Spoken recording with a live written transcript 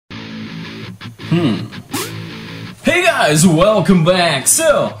Hey guys, welcome back!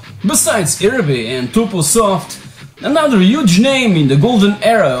 So, besides Irby and Toposoft, another huge name in the golden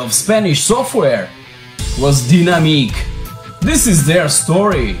era of Spanish software was Dinamic. This is their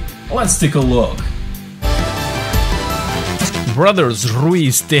story. Let's take a look. Brothers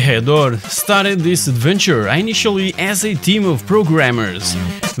Ruiz Tejedor started this adventure initially as a team of programmers,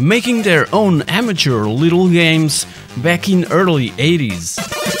 making their own amateur little games back in early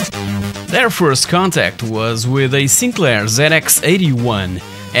 80s. Their first contact was with a Sinclair ZX81,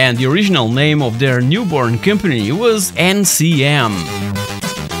 and the original name of their newborn company was NCM.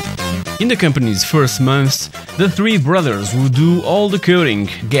 In the company's first months, the three brothers would do all the coding,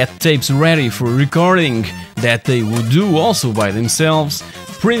 get tapes ready for recording that they would do also by themselves,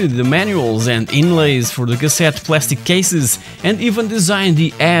 printed the manuals and inlays for the cassette plastic cases, and even designed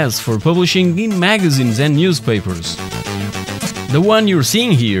the ads for publishing in magazines and newspapers. The one you're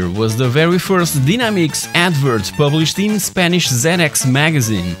seeing here was the very first Dinamics advert published in Spanish ZX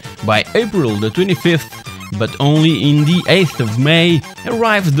magazine. By April the 25th, but only in the 8th of May,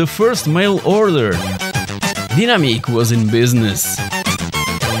 arrived the first mail order. Dinamic was in business.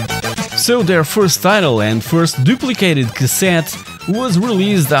 So their first title and first duplicated cassette was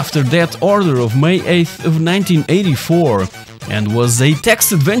released after that order of May 8th of 1984 and was a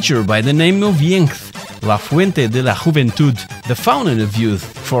text adventure by the name of Yengt, La Fuente de la Juventud, the fountain of youth,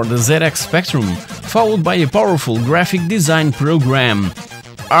 for the ZX Spectrum, followed by a powerful graphic design program.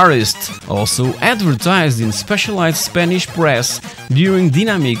 Artists also advertised in specialized Spanish press during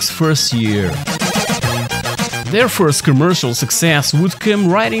Dinamic's first year. Their first commercial success would come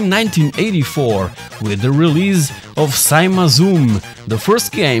right in 1984 with the release of Saima Zoom, the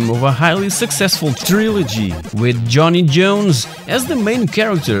first game of a highly successful trilogy, with Johnny Jones as the main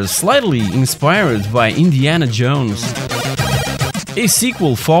character, slightly inspired by Indiana Jones. A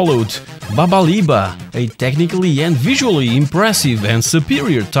sequel followed, Babaliba, a technically and visually impressive and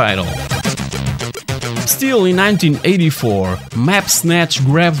superior title. Still in 1984, Map Snatch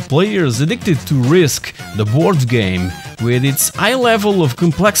grabbed players addicted to Risk, the board game, with its high level of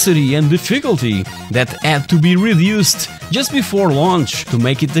complexity and difficulty that had to be reduced just before launch to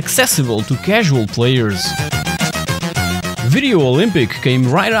make it accessible to casual players. Video Olympic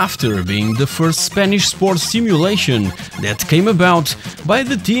came right after, being the first Spanish sports simulation that came about by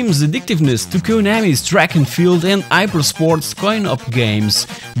the team's addictiveness to Konami's track and field and hypersports coin-op games,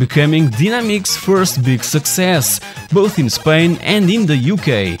 becoming Dinamic's first big success, both in Spain and in the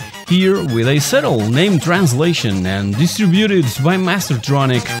UK, here with a subtle name translation and distributed by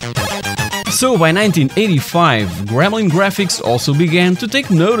Mastertronic. So by 1985, Gremlin Graphics also began to take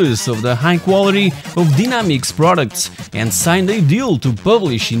notice of the high quality of Dinamic's products and signed a deal to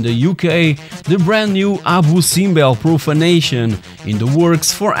publish in the UK the brand new Abu Simbel Profanation, in the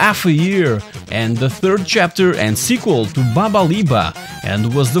works for half a year, and the third chapter and sequel to Babaliba,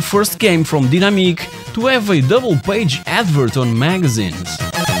 and was the first game from Dinamic to have a double-page advert on magazines.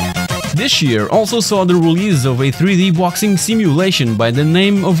 This year also saw the release of a 3D boxing simulation by the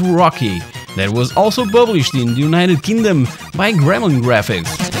name of Rocky, that was also published in the United Kingdom by Gremlin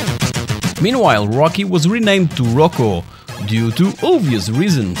Graphics. Meanwhile, Rocky was renamed to Rocco, due to obvious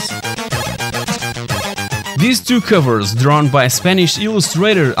reasons. These two covers, drawn by Spanish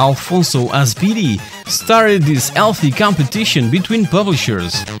illustrator Alfonso Azpiri, started this healthy competition between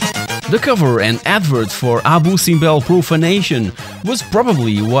publishers. The cover and advert for Abu Simbel Profanation was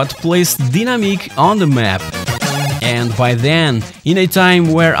probably what placed Dinamic on the map. And by then, in a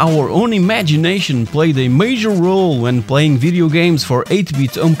time where our own imagination played a major role when playing video games for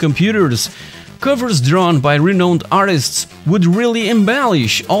 8-bit home computers, covers drawn by renowned artists would really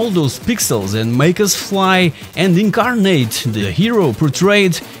embellish all those pixels and make us fly and incarnate the hero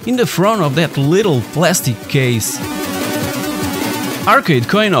portrayed in the front of that little plastic case. Arcade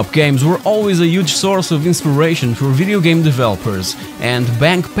coin-op games were always a huge source of inspiration for video game developers, and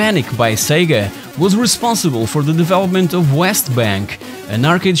Bank Panic by Sega was responsible for the development of West Bank, an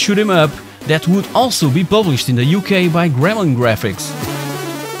arcade shoot-'em-up that would also be published in the UK by Gremlin Graphics.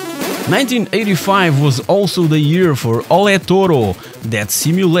 1985 was also the year for Ole Toro, that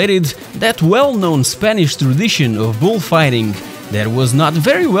simulated that well-known Spanish tradition of bullfighting that was not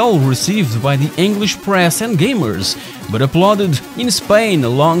very well received by the English press and gamers, but applauded in Spain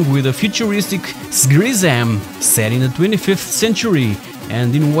along with a futuristic Sgrizam set in the 25th century,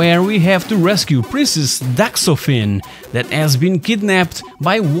 and in where we have to rescue Princess Daxofin that has been kidnapped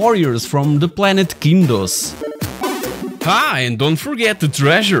by warriors from the planet Kindos. Ah, and don't forget the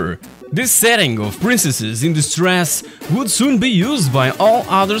treasure! This setting of princesses in distress would soon be used by all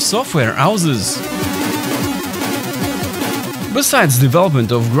other software houses. Besides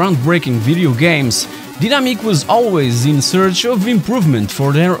development of groundbreaking video games, Dinamic was always in search of improvement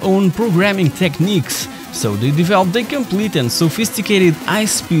for their own programming techniques, so they developed a complete and sophisticated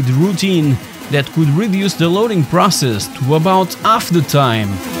high-speed routine that could reduce the loading process to about half the time.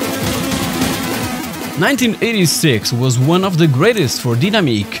 1986 was one of the greatest for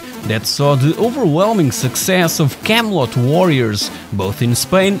Dinamic, that saw the overwhelming success of Camelot Warriors, both in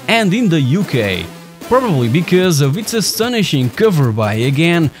Spain and in the UK. Probably because of its astonishing cover by,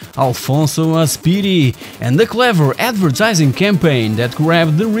 again, Alfonso Azpiri, and the clever advertising campaign that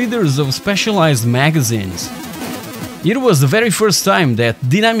grabbed the readers of specialized magazines. It was the very first time that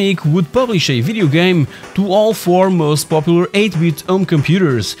Dinamic would publish a video game to all four most popular 8-bit home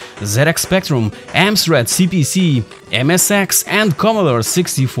computers: ZX Spectrum, Amstrad CPC, MSX and Commodore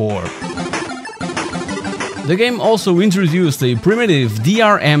 64. The game also introduced a primitive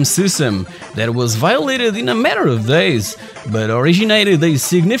DRM system that was violated in a matter of days, but originated a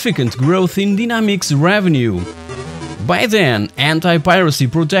significant growth in Dinamic's revenue. By then, anti-piracy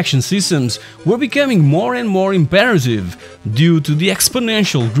protection systems were becoming more and more imperative due to the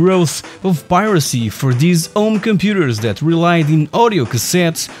exponential growth of piracy for these home computers that relied on audio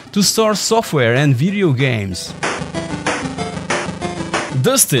cassettes to store software and video games.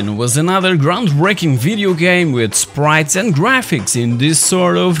 Dustin was another groundbreaking video game with sprites and graphics in this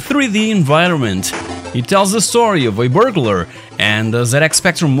sort of 3D environment. It tells the story of a burglar, and the ZX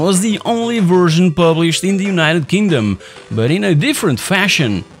Spectrum was the only version published in the United Kingdom, but in a different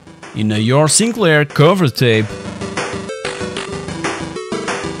fashion, in a Your Sinclair cover tape.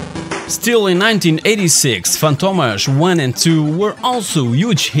 Still in 1986, Fantomas 1 and 2 were also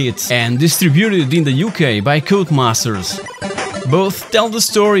huge hits and distributed in the UK by Codemasters. Both tell the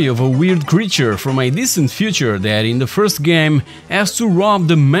story of a weird creature from a distant future that in the first game has to rob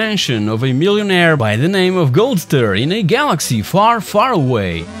the mansion of a millionaire by the name of Goldster in a galaxy far, far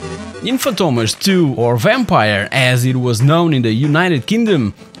away. In Fantomas 2, or Vampire as it was known in the United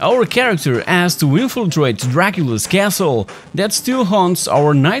Kingdom, our character has to infiltrate Dracula's castle that still haunts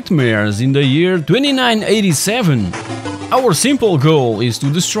our nightmares in the year 2987. Our simple goal is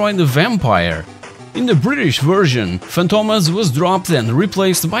to destroy the vampire. In the British version, Fantomas was dropped and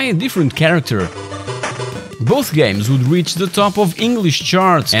replaced by a different character. Both games would reach the top of English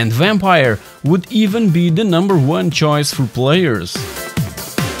charts, and Vampire would even be the #1 choice for players.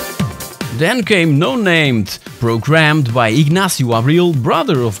 Then came No Named, programmed by Ignacio Abril,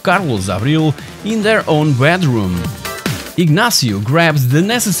 brother of Carlos Abril, in their own bedroom. Ignacio grabs the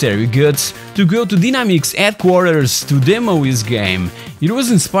necessary guts to go to Dinamic's headquarters to demo his game. It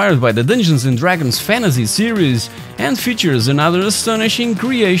was inspired by the Dungeons & Dragons fantasy series and features another astonishing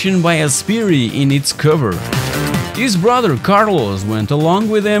creation by azpiri in its cover. His brother Carlos went along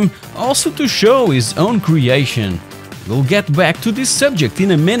with him also to show his own creation. We'll get back to this subject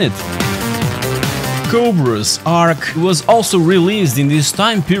in a minute. Cobra's Ark was also released in this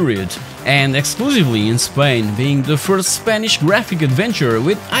time period, and exclusively in Spain, being the first Spanish graphic adventure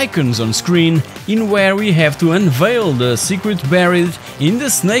with icons on screen in where we have to unveil the secret buried in the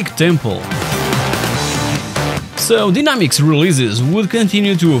Snake Temple. So Dinamic's releases would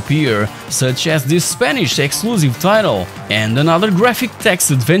continue to appear, such as this Spanish exclusive title and another graphic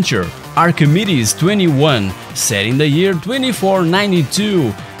text adventure, Archimedes 21, set in the year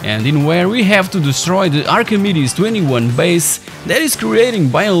 2492, and in where we have to destroy the Archimedes 21 base that is creating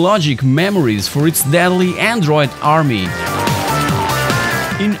biologic memories for its deadly android army.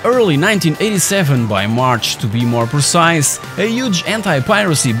 In early 1987, by March to be more precise, a huge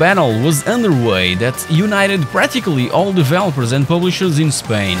anti-piracy battle was underway that united practically all developers and publishers in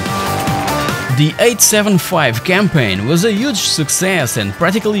Spain. The 875 campaign was a huge success and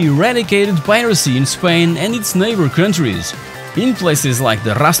practically eradicated piracy in Spain and its neighbor countries. In places like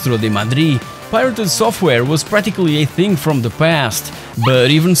the Rastro de Madrid, pirated software was practically a thing from the past,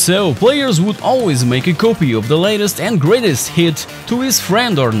 but even so, players would always make a copy of the latest and greatest hit to his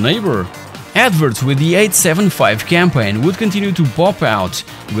friend or neighbor. Adverts with the 875 campaign would continue to pop out,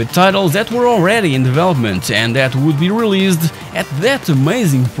 with titles that were already in development and that would be released at that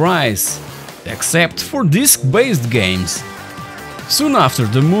amazing price. Except for disc-based games. Soon after,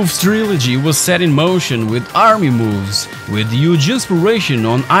 the Moves trilogy was set in motion with Army Moves, with huge inspiration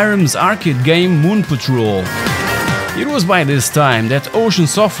on Irem's arcade game Moon Patrol. It was by this time that Ocean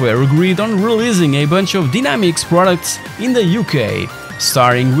Software agreed on releasing a bunch of Dinamic's products in the UK,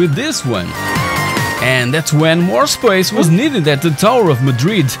 starting with this one. And that's when more space was needed at the Tower of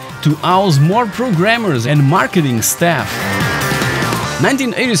Madrid to house more programmers and marketing staff.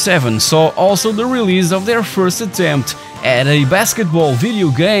 1987 saw also the release of their first attempt at a basketball video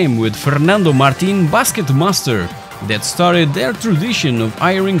game with Fernando Martin Basketmaster, that started their tradition of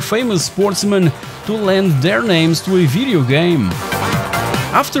hiring famous sportsmen to lend their names to a video game.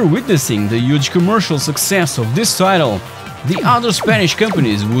 After witnessing the huge commercial success of this title, the other Spanish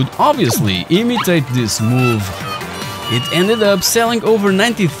companies would obviously imitate this move. It ended up selling over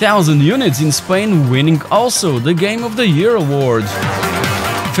 90,000 units in Spain, winning also the Game of the Year award.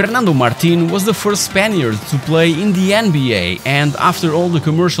 Fernando Martin was the first Spaniard to play in the NBA, and after all the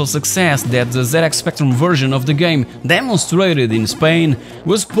commercial success that the ZX Spectrum version of the game demonstrated in Spain,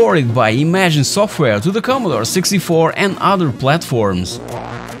 was ported by Imagine Software to the Commodore 64 and other platforms.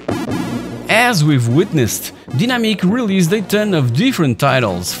 As we've witnessed, Dinamic released a ton of different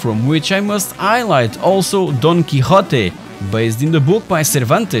titles, from which I must highlight also Don Quixote, based in the book by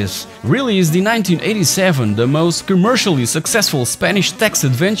Cervantes, released in 1987, the most commercially successful Spanish text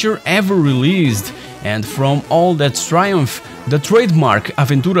adventure ever released, and from all that triumph, the trademark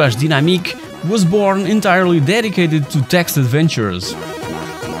Aventuras Dinamic was born entirely dedicated to text adventures.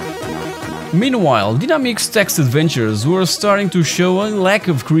 Meanwhile, Dinamic's text adventures were starting to show a lack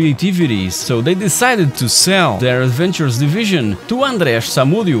of creativity, so they decided to sell their adventures division to Andrés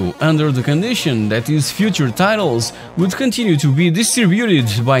Zamudio under the condition that his future titles would continue to be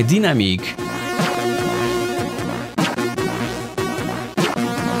distributed by Dinamic.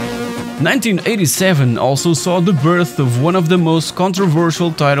 1987 also saw the birth of one of the most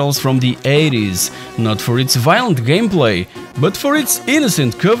controversial titles from the 80s, not for its violent gameplay, but for its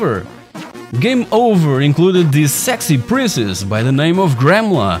innocent cover. Game Over included this sexy princess by the name of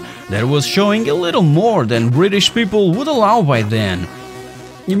Gremla that was showing a little more than British people would allow by then.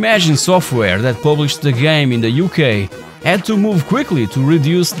 Imagine Software, that published the game in the UK, had to move quickly to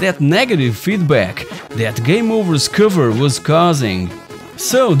reduce that negative feedback that Game Over's cover was causing.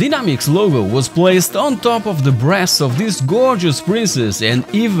 So Dinamic's logo was placed on top of the breasts of this gorgeous princess, and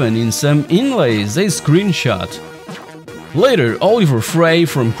even in some inlays a screenshot. Later, Oliver Frey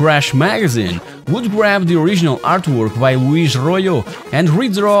from Crash Magazine would grab the original artwork by Luis Royo and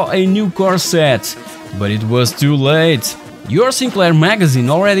redraw a new core set, but it was too late. Your Sinclair magazine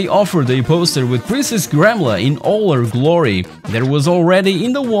already offered a poster with Princess Gremla in all her glory that was already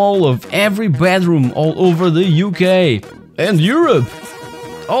in the wall of every bedroom all over the UK and Europe.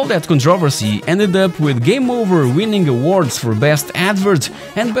 All that controversy ended up with Game Over winning awards for Best Advert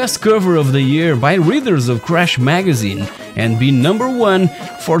and Best Cover of the Year by readers of Crash Magazine and being #1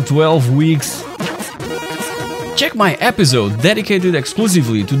 for 12 weeks. Check my episode dedicated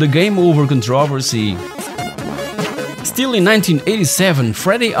exclusively to the Game Over controversy. Still in 1987,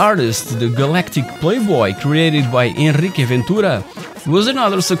 Freddy Artist, the Galactic Playboy created by Enrique Ventura, was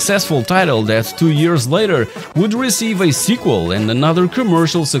another successful title that 2 years later would receive a sequel and another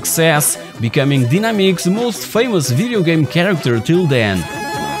commercial success, becoming Dinamic's most famous video game character till then.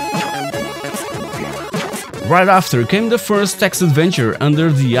 Right after came the first text adventure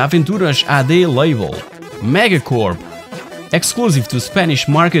under the Aventuras AD label, Megacorp. Exclusive to Spanish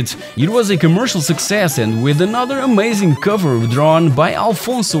market, it was a commercial success and with another amazing cover drawn by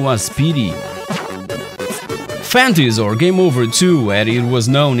Alfonso Azpiri. Fantasy, or Game Over 2 as it was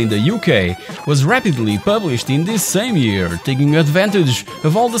known in the UK, was rapidly published in this same year, taking advantage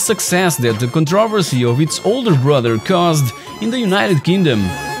of all the success that the controversy of its older brother caused in the United Kingdom.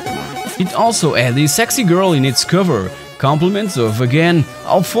 It also had a sexy girl in its cover, compliments of, again,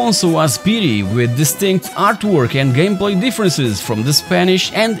 Alfonso Azpiri, with distinct artwork and gameplay differences from the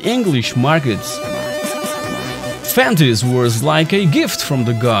Spanish and English markets. Fantasy was like a gift from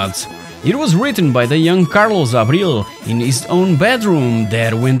the gods. It was written by the young Carlos Abril in his own bedroom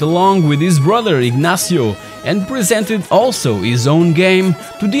that went along with his brother Ignacio and presented also his own game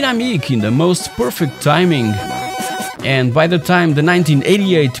to Dinamic in the most perfect timing. And by the time the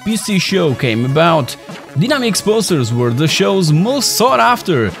 1988 PC show came about, Dinamic's posters were the show's most sought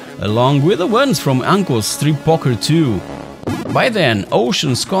after, along with the ones from Anko's Strip Poker 2. By then,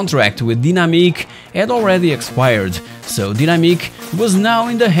 Ocean's contract with Dinamic had already expired, so Dinamic was now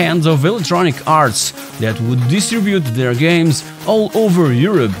in the hands of Electronic Arts that would distribute their games all over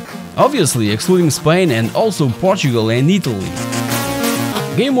Europe, obviously excluding Spain and also Portugal and Italy.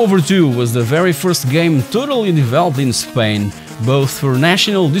 Game Over 2 was the very first game totally developed in Spain, both for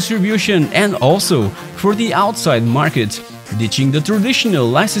national distribution and also for the outside market, ditching the traditional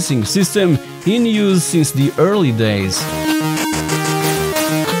licensing system in use since the early days.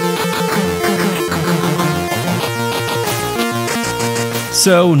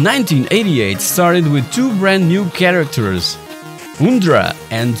 So 1988 started with two brand new characters, Undra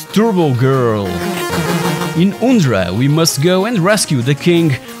and Turbo Girl. In Undra, we must go and rescue the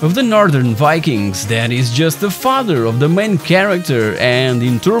king of the northern Vikings that is just the father of the main character, and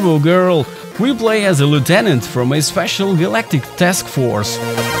in Turbo Girl, we play as a lieutenant from a special galactic task force.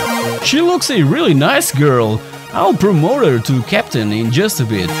 She looks a really nice girl. I'll promote her to captain in just a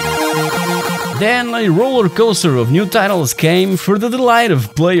bit. Then a roller coaster of new titles came for the delight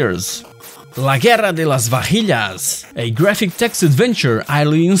of players. La Guerra de las Vajillas, a graphic text adventure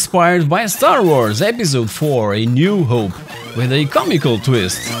highly inspired by Star Wars Episode 4 A New Hope, with a comical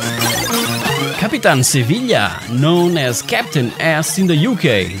twist. Capitan Sevilla, known as Captain S in the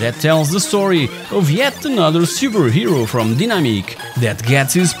UK, that tells the story of yet another superhero from Dinamic that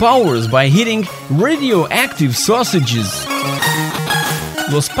gets his powers by hitting radioactive sausages.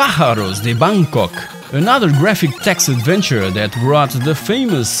 Los Pájaros de Bangkok, another graphic text adventure that brought the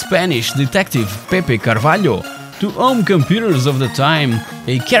famous Spanish detective Pepe Carvalho to home computers of the time,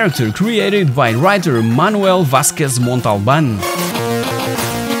 a character created by writer Manuel Vázquez Montalbán.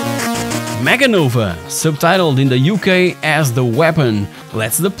 Meganova, subtitled in the UK as The Weapon,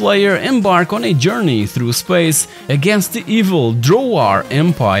 lets the player embark on a journey through space against the evil Drowar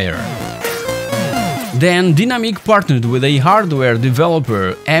Empire. Then Dinamic partnered with a hardware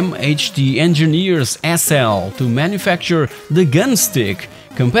developer, MHT Engineers SL, to manufacture the Gunstick,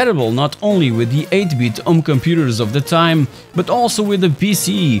 compatible not only with the 8-bit home computers of the time, but also with the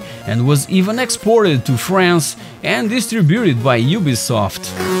PC, and was even exported to France and distributed by Ubisoft.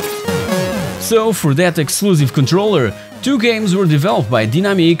 So for that exclusive controller, two games were developed by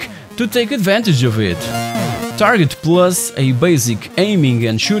Dinamic to take advantage of it. Target Plus, a basic aiming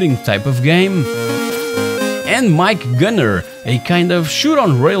and shooting type of game, and Mike Gunner, a kind of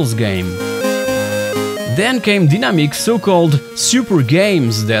shoot-on-rails game. Then came Dinamic's so-called Super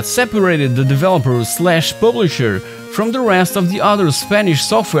Games that separated the developer/publisher from the rest of the other Spanish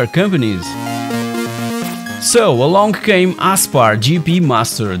software companies. So along came Aspar GP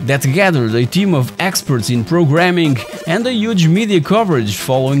Master that gathered a team of experts in programming and a huge media coverage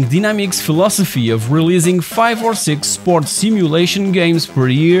following Dinamic's philosophy of releasing 5 or 6 sports simulation games per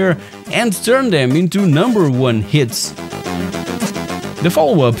year and turn them into #1 hits. The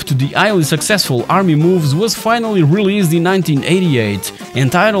follow-up to the highly successful Army Moves was finally released in 1988,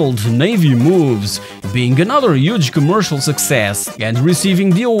 entitled Navy Moves, being another huge commercial success and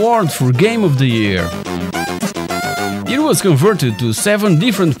receiving the award for Game of the Year. It was converted to 7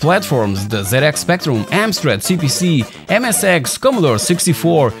 different platforms: the ZX Spectrum, Amstrad CPC, MSX, Commodore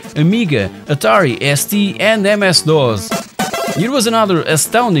 64, Amiga, Atari ST and MS-DOS. It was another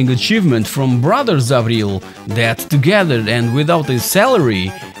astounding achievement from Brothers Abril that, together and without a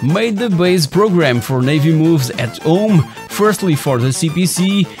salary, made the base program for Navy Moves at home, firstly for the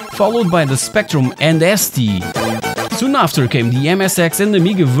CPC, followed by the Spectrum and ST. Soon after came the MSX and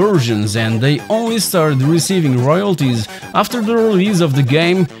Amiga versions, and they only started receiving royalties after the release of the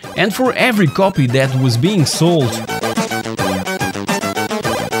game and for every copy that was being sold.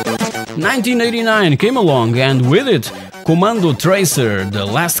 1989 came along, and with it, Commando Tracer, The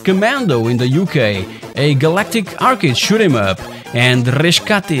Last Commando in the UK, a galactic arcade shoot-'em-up, and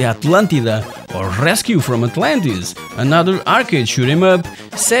Rescate Atlantida, or Rescue from Atlantis, another arcade shoot-'em-up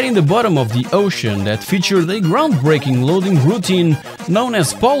set in the bottom of the ocean that featured a groundbreaking loading routine known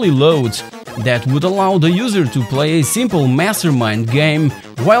as polyload that would allow the user to play a simple mastermind game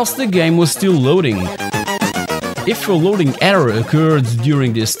whilst the game was still loading. If a loading error occurred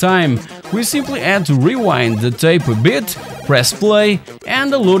during this time, we simply had to rewind the tape a bit, press play,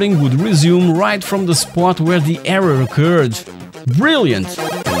 and the loading would resume right from the spot where the error occurred. Brilliant!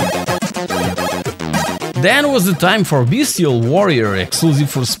 Then was the time for Bestial Warrior,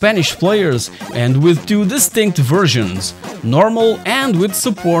 exclusive for Spanish players and with 2 distinct versions, normal and with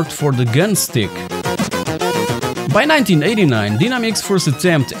support for the gun stick. By 1989, Dinamic's first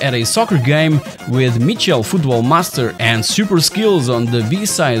attempt at a soccer game with Michel Football Master and Super Skills on the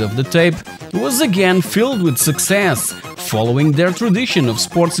B-side of the tape was again filled with success, following their tradition of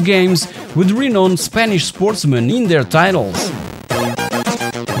sports games with renowned Spanish sportsmen in their titles.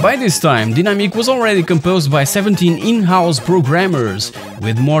 By this time, Dinamic was already composed by 17 in-house programmers,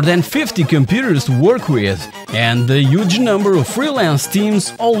 with more than 50 computers to work with, and a huge number of freelance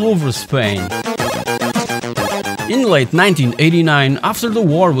teams all over Spain. In late 1989, after the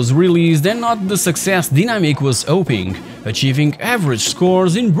war was released and not the success Dinamic was hoping, achieving average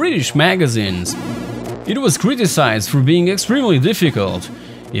scores in British magazines. It was criticized for being extremely difficult.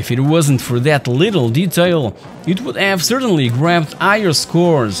 If it wasn't for that little detail, it would have certainly grabbed higher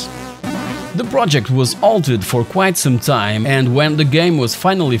scores. The project was halted for quite some time, and when the game was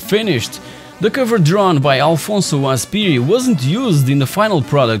finally finished, the cover drawn by Alfonso Azpiri wasn't used in the final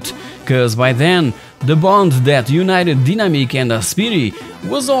product, cause by then The bond that united Dinamic and azpiri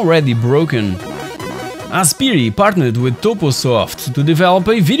was already broken. azpiri partnered with Toposoft to develop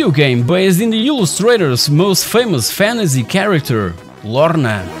a video game based in the illustrator's most famous fantasy character,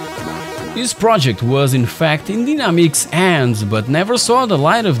 Lorna. This project was in fact in Dinamic's hands but never saw the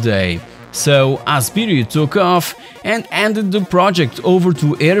light of day, so azpiri took off and handed the project over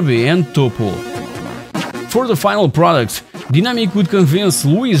to Herbe and Topo. For the final product, Dinamic would convince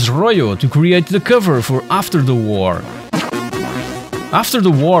Luis Royo to create the cover for After the War. After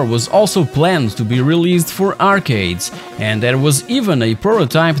the War was also planned to be released for arcades, and there was even a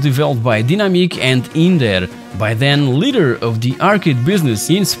prototype developed by Dinamic and Inder, by then leader of the arcade business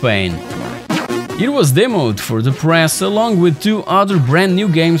in Spain. It was demoed for the press along with two other brand new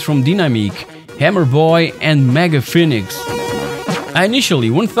games from Dinamic, Hammer Boy and Mega Phoenix. Initially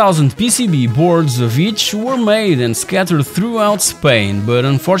 1000 PCB boards of each were made and scattered throughout Spain, but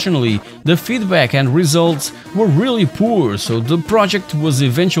unfortunately the feedback and results were really poor, so the project was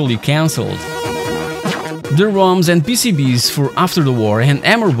eventually cancelled. The ROMs and PCBs for After the War and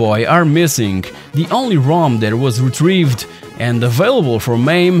Hammer Boy are missing. The only ROM that was retrieved and available for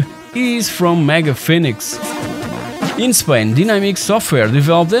MAME is from Mega Phoenix. In Spain, Dinamic Software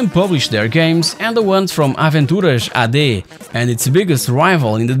developed and published their games, and the ones from Aventuras AD, and its biggest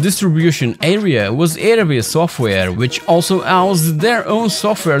rival in the distribution area was Herbe Software, which also housed their own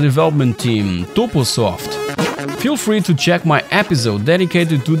software development team, Toposoft. Feel free to check my episode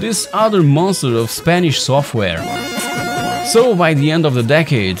dedicated to this other monster of Spanish software. So by the end of the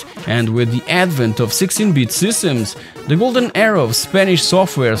decade, and with the advent of 16-bit systems, the golden era of Spanish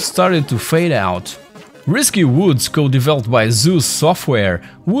software started to fade out. Risky Woods, co-developed by Zeus Software,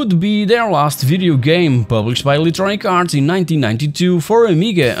 would be their last video game, published by Electronic Arts in 1992 for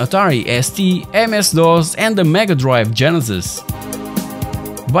Amiga, Atari ST, MS-DOS and the Mega Drive Genesis.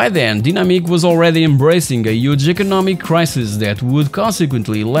 By then, Dinamic was already embracing a huge economic crisis that would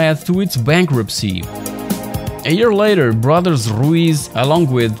consequently lead to its bankruptcy. A year later, brothers Ruiz,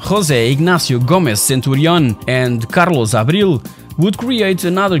 along with José Ignacio Gómez Centurión and Carlos Abril, would create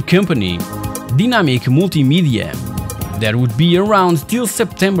another company, Dinamic Multimedia, that would be around till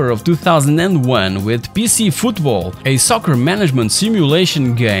September of 2001, with PC Football, a soccer management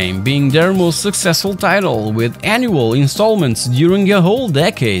simulation game, being their most successful title, with annual installments during a whole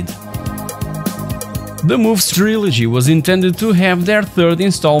decade. The Moves trilogy was intended to have their third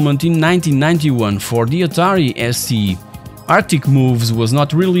installment in 1991 for the Atari ST. Arctic Moves was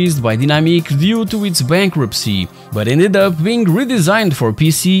not released by Dinamic due to its bankruptcy, but ended up being redesigned for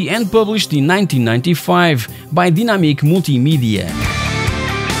PC and published in 1995 by Dinamic Multimedia.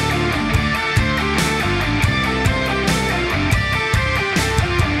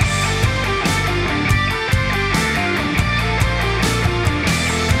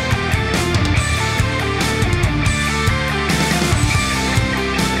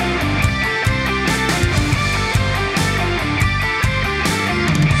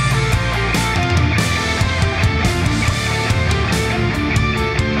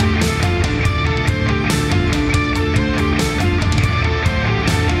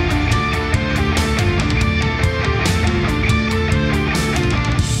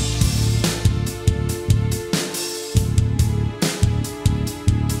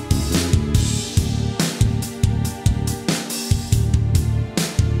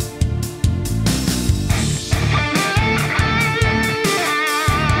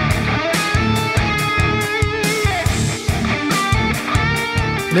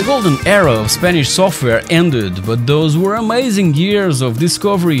 The golden era of Spanish software ended, but those were amazing years of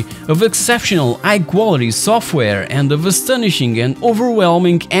discovery of exceptional high-quality software and of astonishing and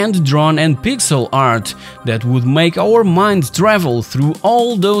overwhelming hand-drawn and pixel art that would make our mind travel through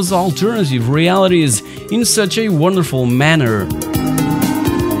all those alternative realities in such a wonderful manner.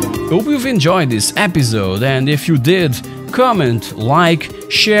 Hope you've enjoyed this episode, and if you did, comment, like,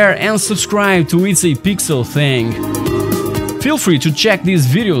 share and subscribe to itsaPIXELthing. Feel free to check these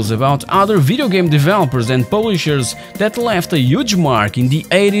videos about other video game developers and publishers that left a huge mark in the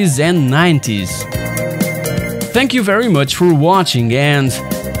 80s and 90s. Thank you very much for watching, and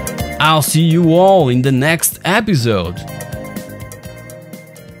I'll see you all in the next episode.